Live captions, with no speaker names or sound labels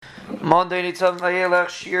Monday Nitzav Vayelech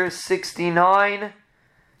Shiur 69.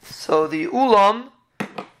 So the ulam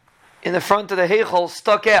in the front of the Heichal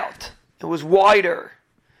stuck out. It was wider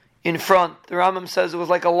in front. The Rambam says it was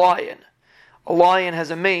like a lion. A lion has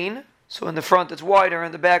a mane, so in the front it's wider,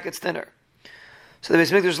 in the back it's thinner. So the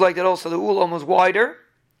Beis Mikdash like that also. The ulam was wider,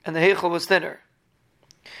 and the Heichal was thinner.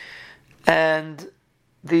 And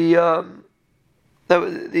it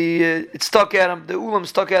stuck out. The ulam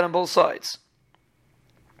stuck out on both sides.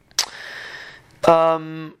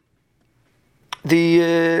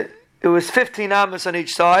 It was 15 amas on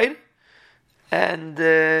each side, and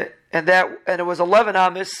it was 11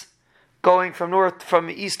 amas going from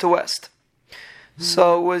east to west.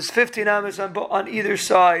 So it was 15 amas on either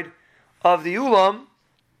side of the ulam,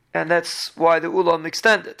 and that's why the ulam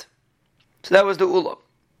extended. So that was the ulam.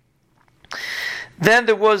 Then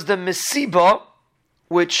there was the mesiba,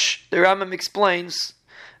 which the Rambam explains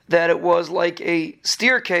that it was like a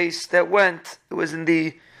staircase that it was in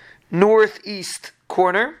the northeast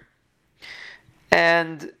corner,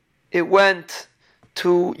 and it went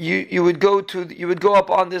to you would go up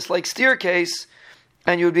on this like staircase,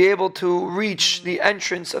 and you would be able to reach the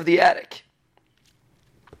entrance of the attic.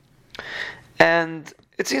 And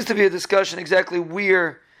it seems to be a discussion exactly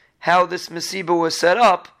how this mesiba was set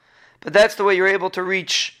up, but that's the way you're able to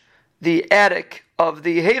reach the attic of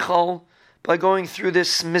the Heichal, by going through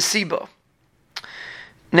this mesiba.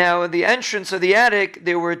 Now, at the entrance of the attic,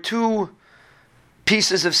 there were two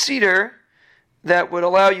pieces of cedar that would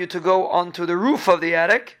allow you to go onto the roof of the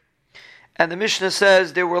attic, and the Mishnah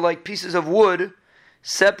says there were like pieces of wood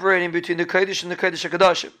separating between the Kodesh and the Kodesh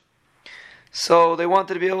HaKadoshim. So they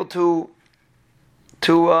wanted to be able to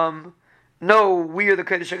know where the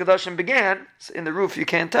Kodesh HaKadoshim began. In the roof you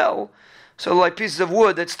can't tell. So like pieces of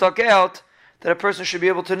wood that stuck out, that a person should be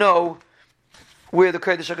able to know where the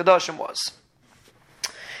Kodesh HaKadoshim was.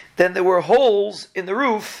 Then there were holes in the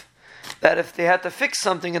roof that if they had to fix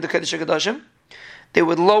something in the Kodesh HaKadoshim, they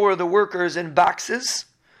would lower the workers in boxes,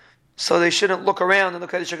 so they shouldn't look around in the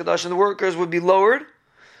Kodesh HaKadoshim. The workers would be lowered,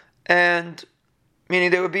 and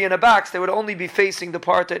meaning they would be in a box, they would only be facing the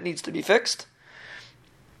part that needs to be fixed,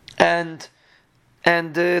 and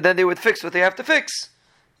then they would fix what they have to fix,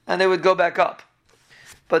 and they would go back up.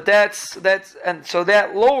 But and so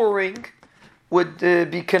that lowering would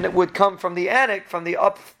come from the attic, from the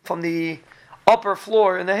upper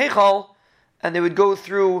floor in the Heichal, and they would go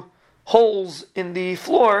through holes in the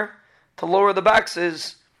floor to lower the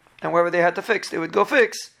boxes, and wherever they had to fix, they would go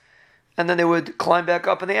fix, and then they would climb back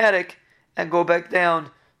up in the attic and go back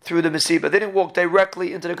down through the mesiba. They didn't walk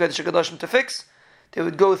directly into the Kodesh HaKadoshim to fix. They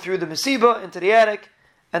would go through the mesiba into the attic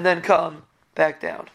and then come back down.